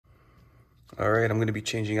All right, I'm gonna be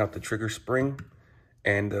changing out the trigger spring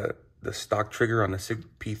and the stock trigger on the Sig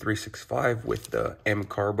P365 with the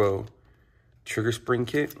Mcarbo trigger spring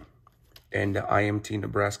kit and the IMT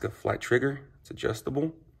Nebraska flat trigger. It's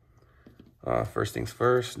adjustable. First things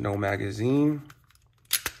first, no magazine,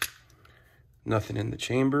 nothing in the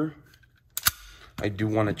chamber. I do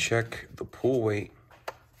want to check the pull weight,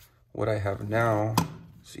 what I have now,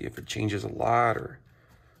 see if it changes a lot or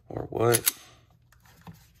what.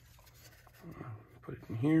 Put it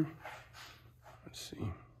in here. Let's see.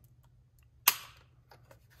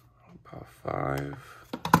 About 5.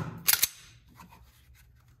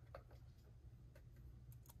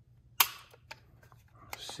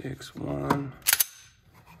 6, 1.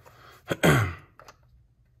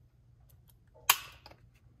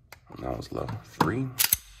 That was low. 3,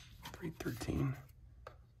 13.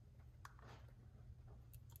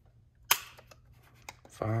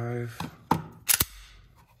 5.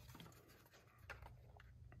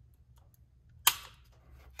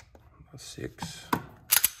 6.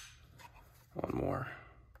 1 more.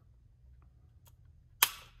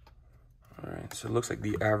 All right, so it looks like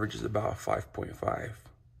the average is about 5.5.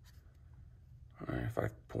 All right,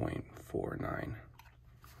 5.49.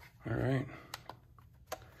 All right,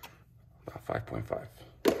 about 5.5.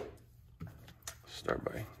 Start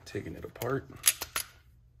by taking it apart.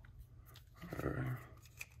 All right.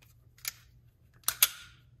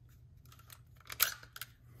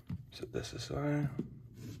 Set this aside.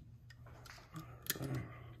 All right.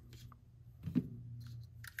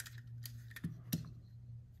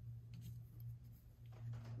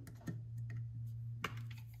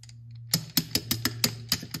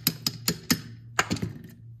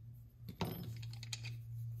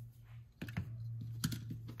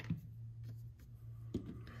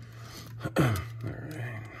 All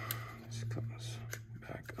right, this comes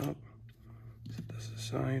back up. Set this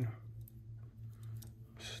aside.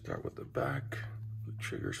 Start with the back, the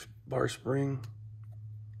trigger bar spring.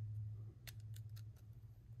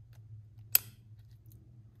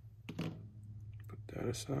 Put that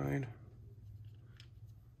aside.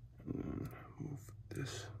 And then move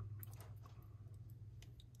this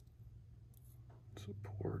the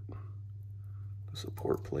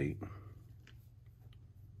support plate.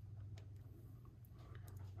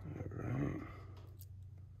 All right.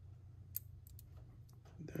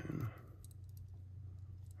 Then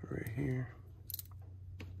right here,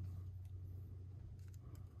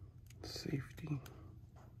 safety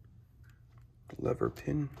lever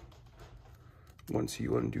pin. Once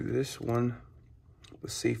you undo this one, the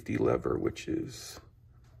safety lever, which is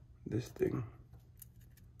this thing,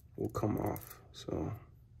 will come off. So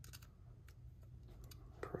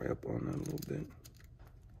pry up on that a little bit.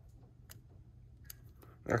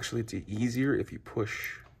 Actually, it's easier if you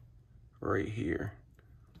push right here.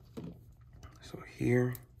 So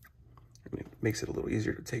here, and it makes it a little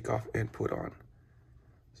easier to take off and put on.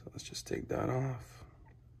 So let's just take that off.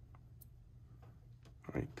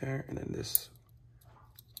 Right there, and then this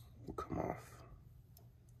will come off.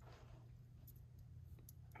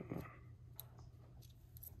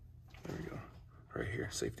 There we go. Right here,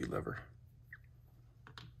 safety lever.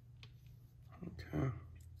 Okay.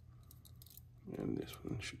 And this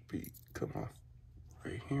one should come off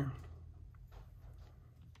right here.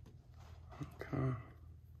 Okay.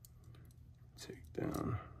 Take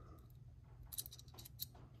down.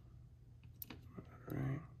 All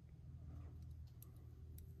right.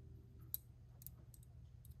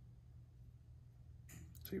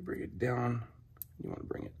 So you bring it down. You want to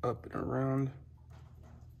bring it up and around.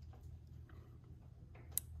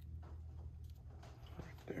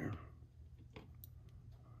 Right there.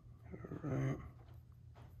 All right.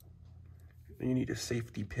 Then you need a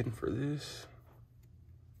safety pin for this.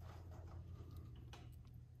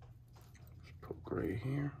 Just poke right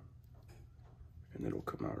here, and it'll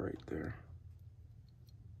come out right there.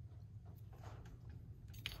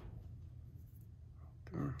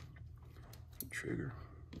 There. The trigger.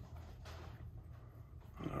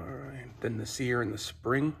 All right. Then the sear and the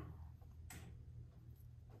spring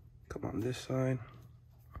come on this side.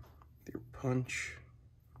 With your punch.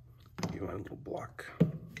 You want a little block.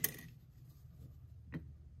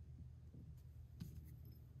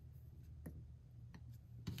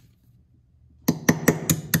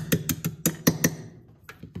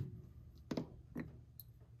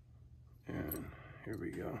 And here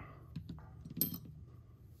we go.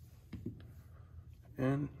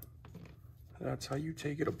 And that's how you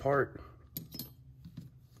take it apart.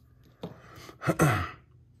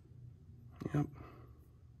 Yep.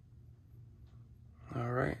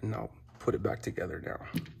 All right, and I'll put it back together now.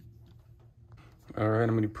 All right, I'm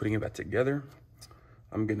gonna be putting it back together.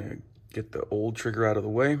 I'm gonna get the old trigger out of the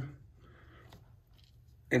way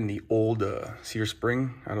and the old sear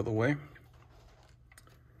spring out of the way.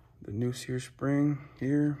 The new sear spring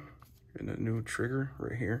here and the new trigger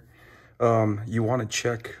right here. You want to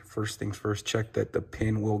check, first things first, check that the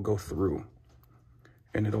pin will go through.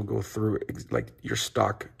 And it'll go through like your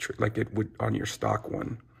stock, like it would on your stock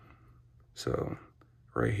one. So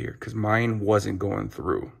right here, because mine wasn't going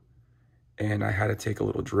through. And I had to take a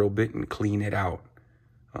little drill bit and clean it out.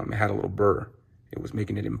 It had a little burr. It was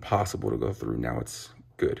making it impossible to go through. Now it's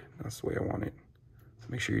good. That's the way I want it. So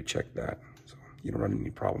make sure you check that so you don't run into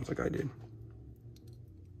any problems like I did.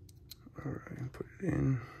 All right, put it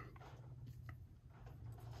in.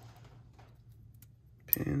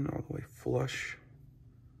 Pin all the way flush.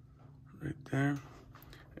 Right there.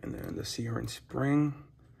 And then the sear and spring.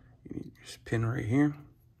 You need your pin right here.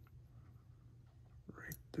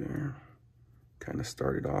 Right there. Kind of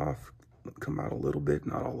start it off. Come out a little bit,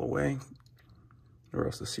 not all the way, or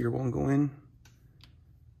else the sear won't go in.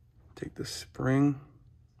 Take the spring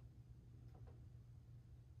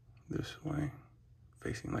this way,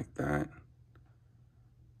 facing like that,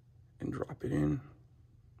 and drop it in.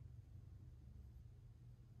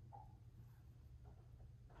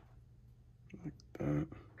 Like that.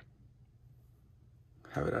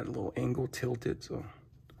 Have it at a little angle, tilted so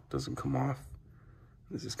it doesn't come off.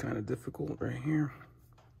 This is kind of difficult right here.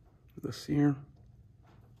 The sear,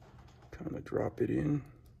 kind of drop it in.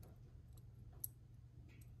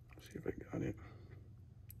 See if I got it.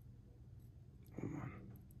 Hold on.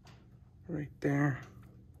 Right there.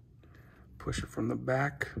 Push it from the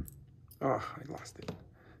back. Oh, I lost it.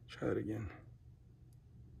 Try that again.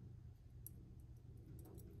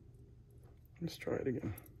 Let's try it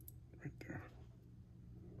again. Right there.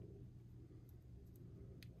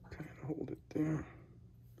 Kind of hold it there.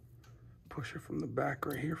 Push it from the back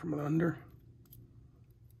right here, from the under.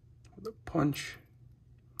 With a punch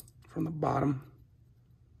from the bottom.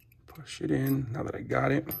 Push it in. Now that I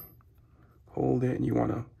got it, hold it, and you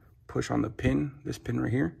want to push on the pin, this pin right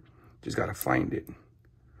here. Just got to find it.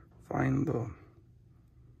 Find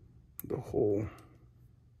the hole.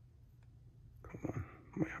 Come on.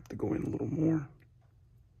 Might have to go in a little more.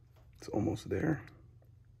 It's almost there.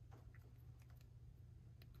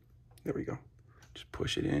 There we go. Just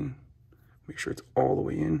push it in. Make sure it's all the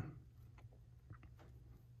way in.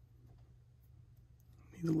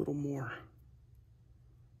 Needs a little more.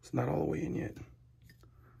 It's not all the way in yet.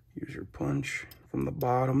 Use your punch from the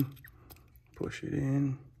bottom. Push it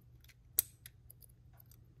in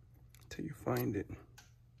until you find it.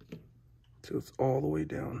 Till it's all the way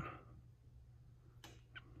down.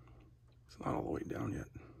 It's not all the way down yet.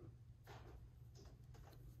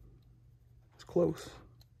 It's close.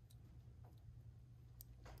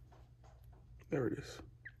 There it is.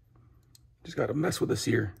 Just got to mess with the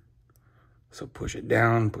sear. So push it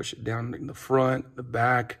down in the front, the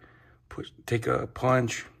back, take a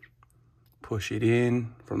punch, push it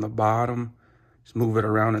in from the bottom, just move it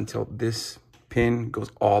around until this pin goes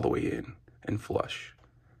all the way in and flush.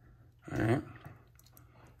 All right.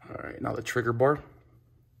 All right, now the trigger bar,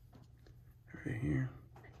 right here,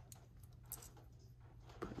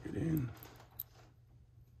 put it in.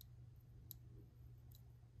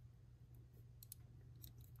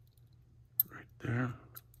 There,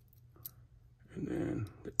 and then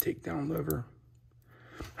the takedown lever.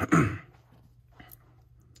 You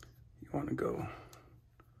want to go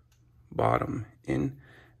bottom in.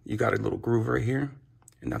 You got a little groove right here,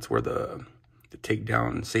 and that's where the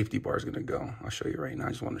takedown safety bar is going to go. I'll show you right now. I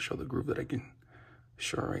just want to show the groove that I can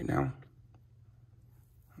show right now.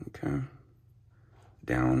 Okay,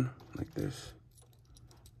 down like this,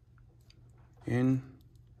 in.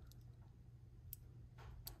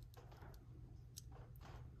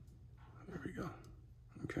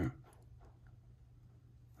 Okay.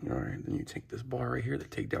 All right, then you take this bar right here, the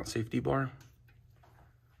takedown safety bar.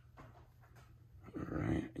 All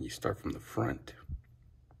right, and you start from the front.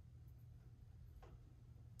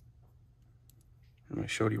 And I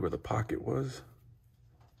showed you where the pocket was.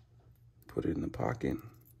 Put it in the pocket.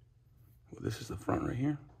 Well, this is the front right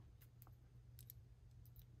here.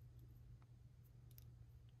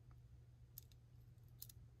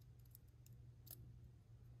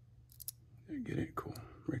 Get it? Cool.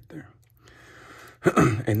 Right there.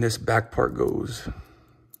 And this back part goes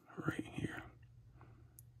right here.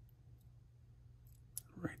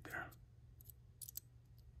 Right there.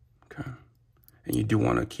 Okay. And you do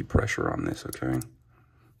want to keep pressure on this, okay?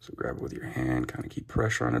 So grab it with your hand, kind of keep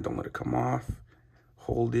pressure on it. Don't let it come off.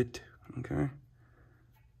 Hold it, okay?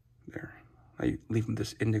 There. Now you leave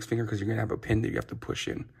this index finger because you're going to have a pin that you have to push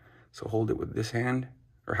in. So hold it with this hand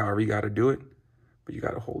or however you got to do it. But but you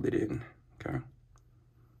got to hold it in, okay?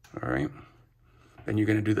 All right. Then you're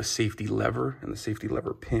going to do the safety lever and the safety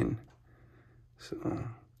lever pin. So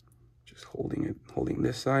just holding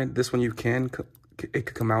this side. This one it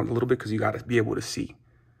could come out a little bit because you got to be able to see.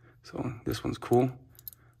 So this one's cool.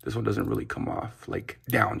 This one doesn't really come off like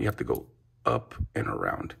down. You have to go up and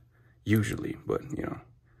around usually, but you know,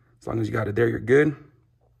 as long as you got it there, you're good.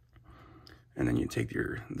 And then you take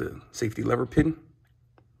the safety lever pin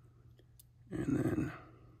and then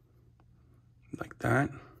like that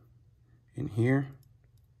in here.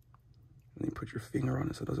 And then put your finger on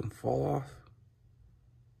it so it doesn't fall off.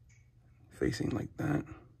 Facing like that.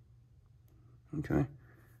 Okay.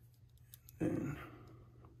 And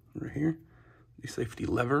right here, the safety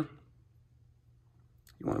lever.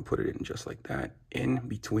 You want to put it in just like that, in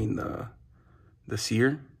between the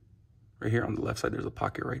sear. Right here on the left side, there's a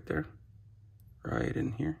pocket right there. Right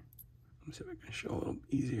in here. Let me see if I can show a little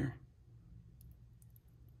easier.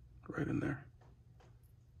 Right in there.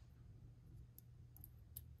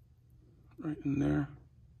 Right in there.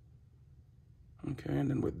 Okay, and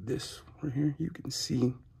then with this right here, you can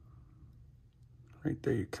see right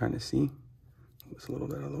there, you kind of see. Just a little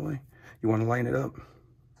bit out of the way. You want to line it up.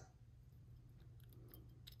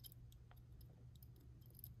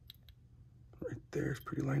 Right there, it's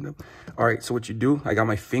pretty lined up. All right, so what you do, I got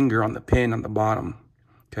my finger on the pin on the bottom.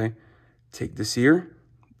 Okay, take the sear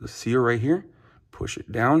right here, push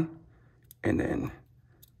it down, and then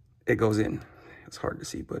it goes in. It's hard to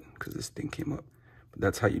see, but because this thing came up, but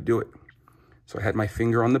that's how you do it. So I had my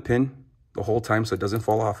finger on the pin the whole time so it doesn't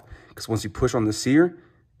fall off. Because once you push on the sear,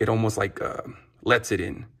 it almost like lets it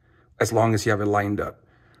in as long as you have it lined up.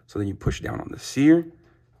 So then you push down on the sear,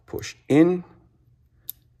 push in,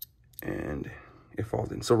 and it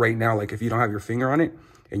falls in. So right now, like if you don't have your finger on it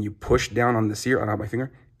and you push down on the sear, I don't have my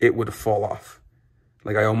finger, it would fall off.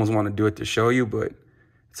 Like I almost want to do it to show you, but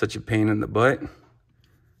it's such a pain in the butt.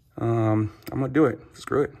 I'm gonna do it.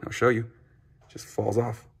 Screw it. I'll show you. It just falls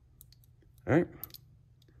off. All right.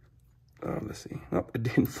 Let's see. Oh, it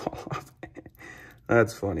didn't fall off.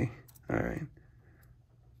 That's funny. All right.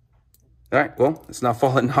 All right. Well, it's not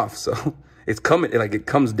falling off, so it's coming. Like it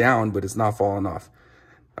comes down, but it's not falling off.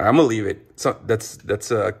 All right, I'm gonna leave it. So that's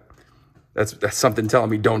something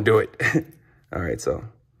telling me don't do it. All right. So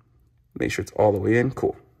make sure it's all the way in.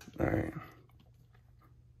 Cool. All right.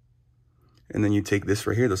 And then you take this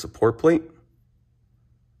right here, the support plate.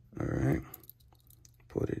 All right.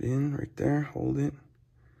 Put it in right there, hold it.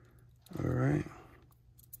 All right.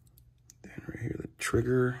 Then right here, the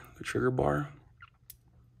trigger bar.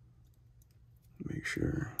 Make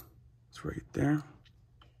sure it's right there.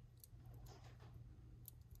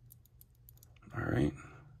 All right.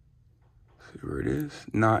 See where it is.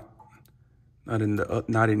 Not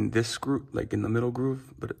in this screw, like in the middle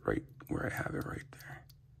groove, but right where I have it right there.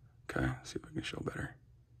 Okay, see if I can show better.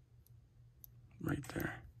 Right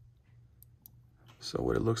there. So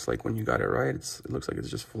what it looks like when you got it right, it looks like it's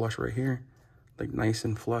just flush right here. Like nice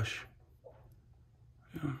and flush.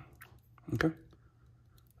 Yeah. Okay.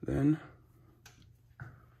 Then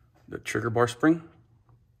the trigger bar spring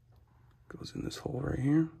goes in this hole right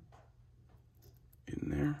here. In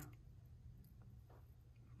there.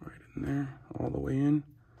 Right in there. All the way in.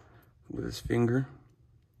 With his finger.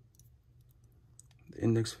 The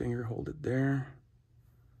index finger, hold it there.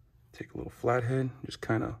 Take a little flathead, just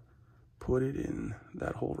kind of put it in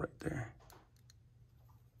that hole right there.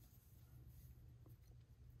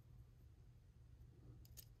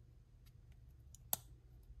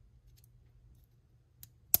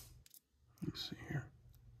 Let's see here.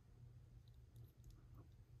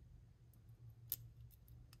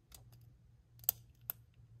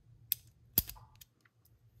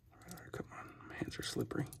 All right, come on, my hands are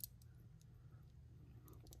slippery.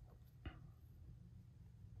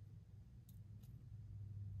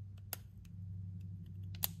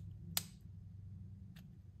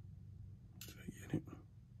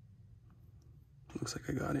 Looks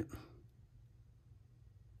like I got it.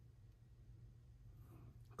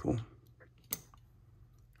 Cool.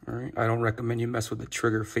 All right. I don't recommend you mess with the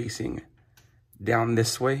trigger facing down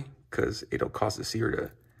this way because it'll cause the sear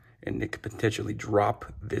to, and it could potentially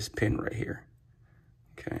drop this pin right here.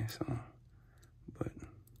 Okay, so, but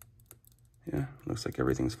yeah, looks like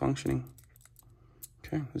everything's functioning.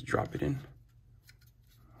 Okay, let's drop it in.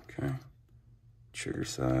 Okay. Trigger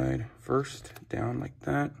side first, down like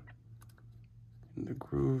that. In the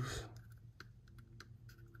grooves.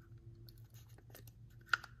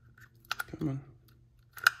 Come on.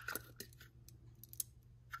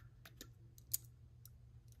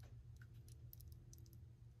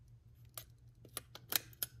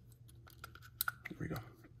 There we go.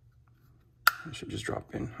 should just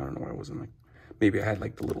drop in. I don't know why it wasn't like, maybe I had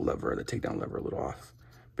like the little lever, the takedown lever a little off.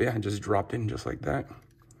 But yeah, it just dropped in just like that.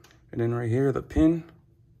 And then right here, the pin,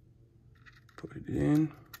 put it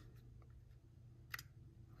in.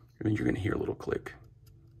 And then you're gonna hear a little click.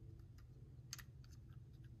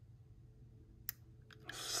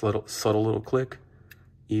 Subtle little click.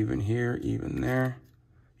 Even here, even there,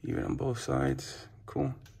 even on both sides.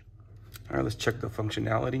 Cool. All right, let's check the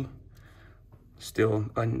functionality. Still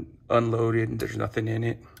unloaded, there's nothing in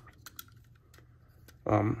it.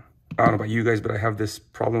 I don't know about you guys, but I have this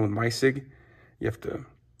problem with my Sig. You have to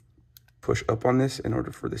push up on this in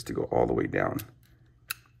order for this to go all the way down.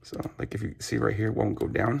 So like if you see right here, it won't go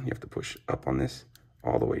down. You have to push up on this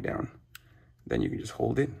all the way down. Then you can just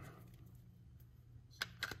hold it.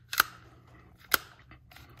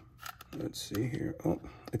 Let's see here. Oh,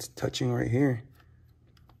 it's touching right here.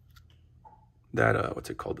 That, what's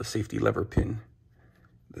it called? The safety lever pin.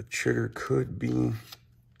 The trigger could be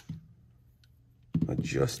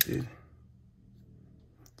adjusted.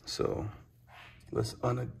 So let's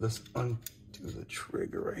undo the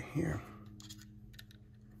trigger right here.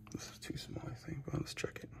 This is too small, I think, but let's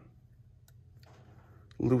check it.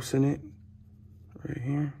 Loosen it right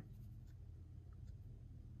here.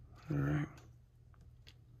 All right.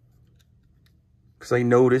 Because I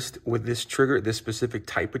noticed with this trigger, this specific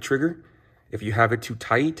type of trigger, if you have it too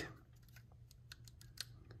tight,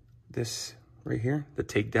 this right here, the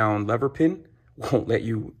takedown lever pin, won't let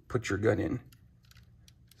you put your gun in.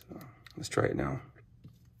 So let's try it now.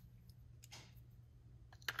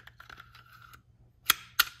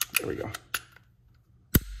 There we go.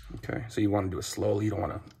 Okay, so you want to do it slowly. You don't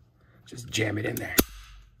want to just jam it in there.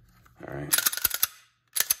 All right.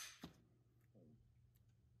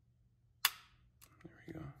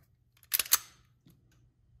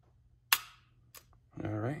 All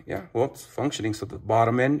right, yeah, well, it's functioning, so the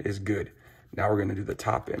bottom end is good. Now we're gonna do the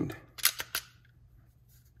top end.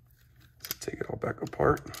 So take it all back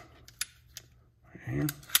apart. Right here.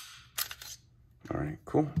 All right,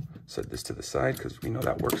 cool. Set this to the side because we know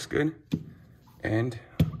that works good. And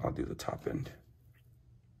I'll do the top end.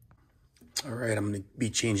 All right, I'm gonna be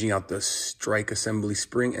changing out the strike assembly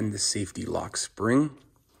spring and the safety lock spring.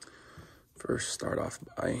 First, start off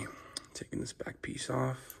by taking this back piece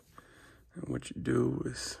off. And what you do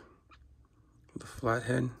is with the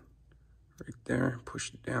flathead right there,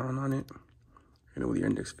 push down on it. And with your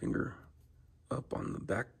index finger up on the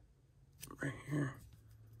back right here.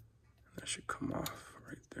 That should come off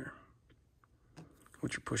right there.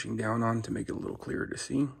 What you're pushing down on to make it a little clearer to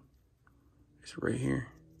see is right here.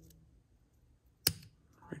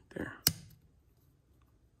 Right there.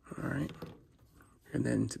 All right. And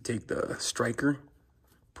then to take the striker,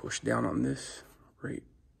 push down on this right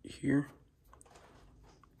here.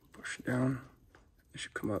 Push down, it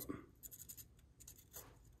should come up.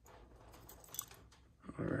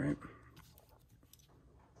 All right.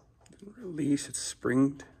 Then release, it's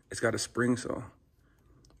springed. It's got a spring, so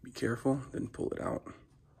be careful, then pull it out.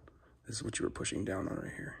 This is what you were pushing down on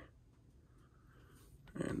right here.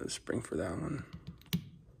 And the spring for that one.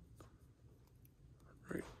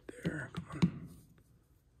 Right there, come on.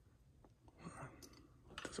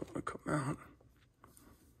 Doesn't want to come out.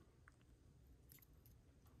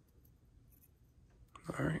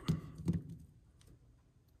 All right.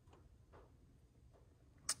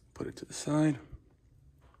 Put it to the side.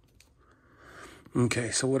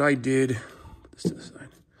 Okay, so what I did, put this to the side.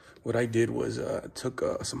 What I did was took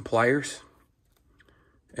some pliers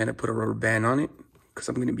and I put a rubber band on it because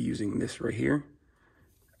I'm going to be using this right here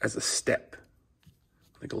as a step,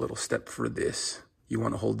 like a little step for this. You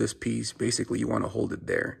want to hold this piece. Basically, you want to hold it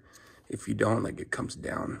there. If you don't, like it comes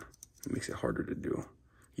down. It makes it harder to do.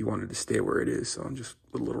 You want it to stay where it is, so I'm just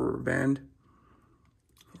put a little rubber band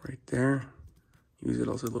right there. Use it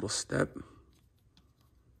as a little step.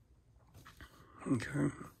 Okay.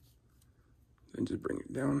 Then just bring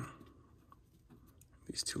it down.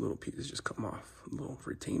 These two little pieces just come off. Little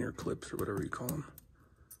retainer clips or whatever you call them.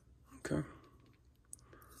 Okay.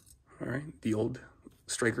 All right. The old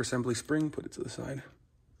striker assembly spring, put it to the side.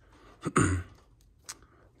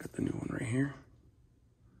 Got the new one right here.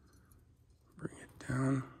 Bring it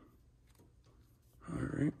down. All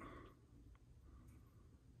right.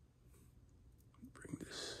 Bring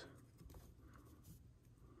this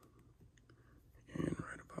in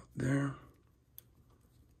right about there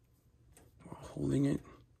while holding it.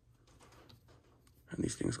 And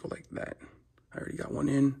these things go like that. I already got one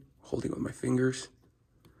in, holding it with my fingers.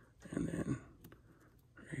 And then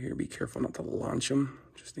right here, be careful not to launch them.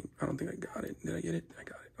 I don't think I got it. Did I get it? I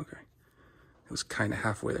got it. Okay. It was kind of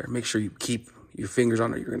halfway there. Make sure you keep your fingers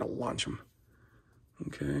on it. You're going to launch them.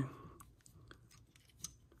 Okay.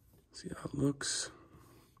 See how it looks.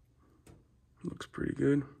 Looks pretty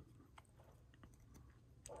good.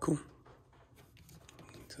 Cool.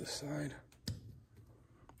 To the side.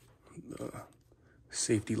 The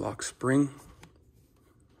safety lock spring.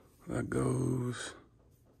 That goes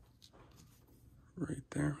right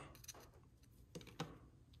there.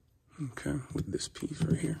 Okay, with this piece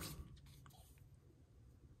right here.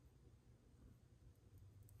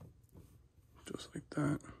 Just like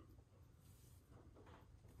that.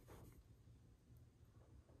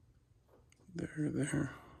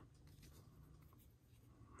 There.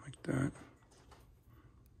 Like that.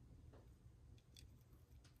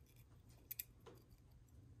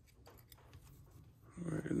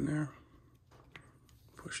 Right in there.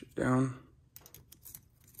 Push it down.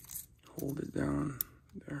 Hold it down.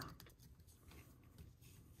 There.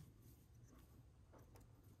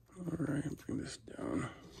 Alright, bring this down.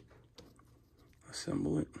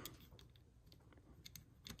 Assemble it.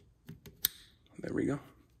 There we go.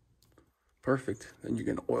 Perfect. Then you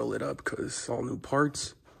can oil it up because it's all new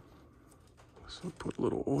parts. So put a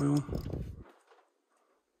little oil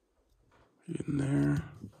in there.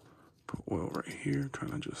 Put oil right here.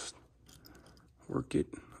 Trying to just work it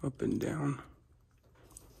up and down.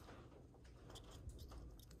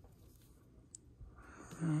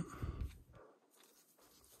 Right.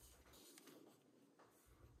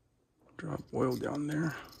 Drop oil down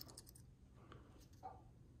there.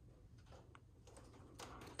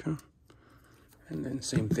 Okay. And then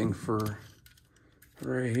same thing for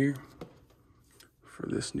right here for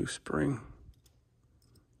this new spring.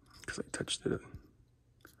 Because I touched it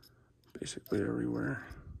basically everywhere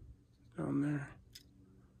down there.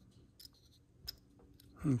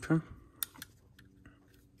 Okay. A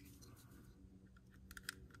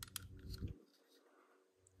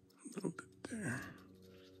little bit there.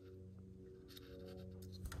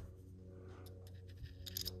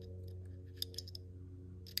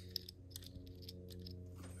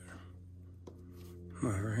 All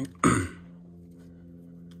right.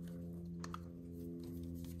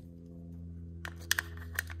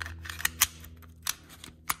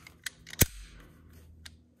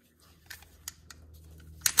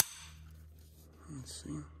 Let's see.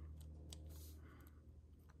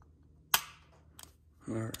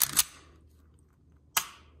 All right.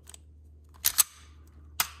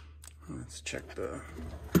 Let's check the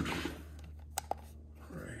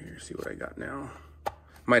right here, see what I got now.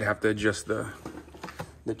 Might have to adjust the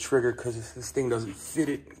trigger because this thing doesn't fit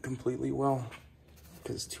it completely well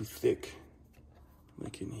because it's too thick.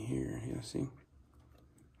 Like in here, yeah, see?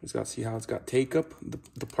 It's got, see how it's got take up?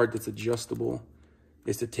 The part that's adjustable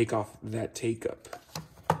is to take off that take up.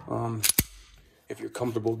 If you're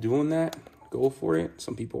comfortable doing that, go for it.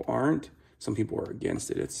 Some people aren't. Some people are against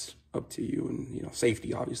it. It's up to you, and you know,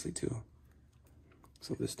 safety obviously too.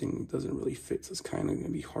 So this thing doesn't really fit, so it's kind of gonna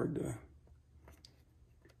be hard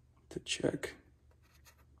to check.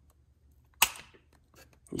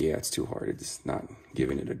 Yeah, it's too hard. It's not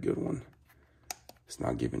giving it a good one. It's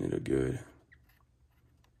not giving it a good.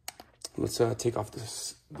 Let's take off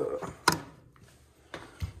this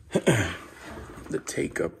the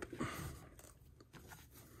take up.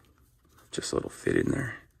 Just so it'll fit in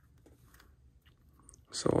there.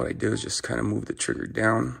 So what I do is just kind of move the trigger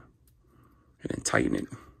down and then tighten it.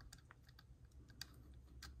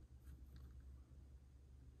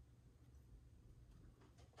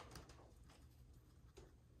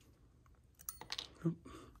 Oop.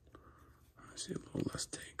 I see a little less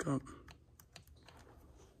take up.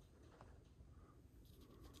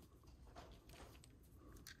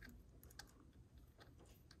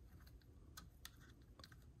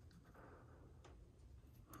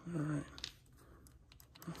 All right.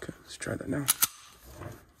 Okay, let's try that now.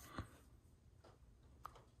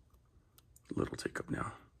 Little take up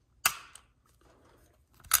now.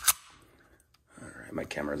 All right, my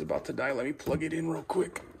camera's about to die. Let me plug it in real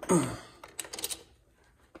quick. All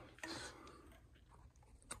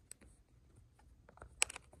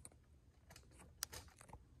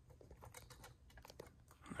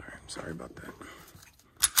right, sorry about that.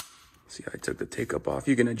 See, I took the take up off.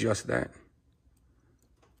 You can adjust that.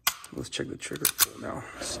 Let's check the trigger pull now.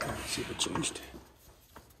 See if it changed.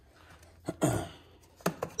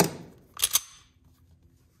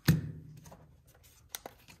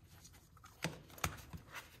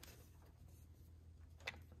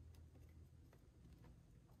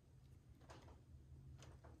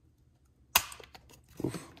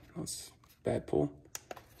 Oof, that's bad pull.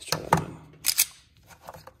 Let's try that again.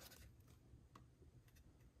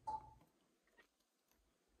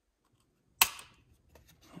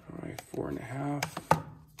 All right, 4.5.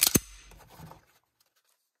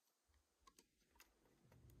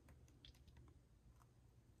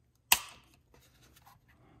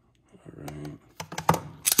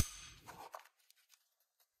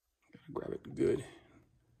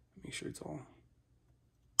 Make sure it's all.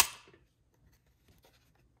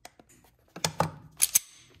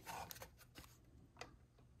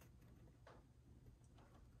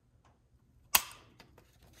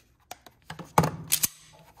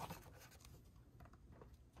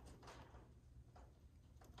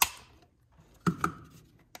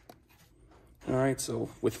 All right, so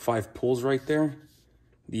with 5 pulls right there,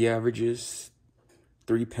 the average is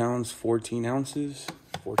 3 pounds, 14 ounces,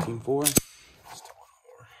 14.4. Let's do one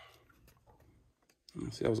more.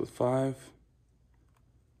 Let's see, that was with 5.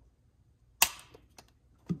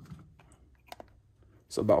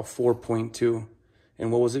 So about 4.2.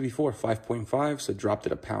 And what was it before? 5.5, so it dropped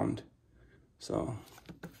it a pound. So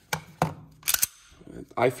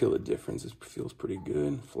I feel the difference. It feels pretty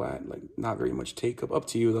good, flat, like not very much take up. Up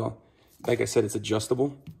to you though. Like I said, it's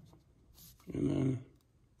adjustable. And then,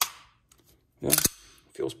 yeah,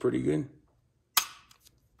 feels pretty good.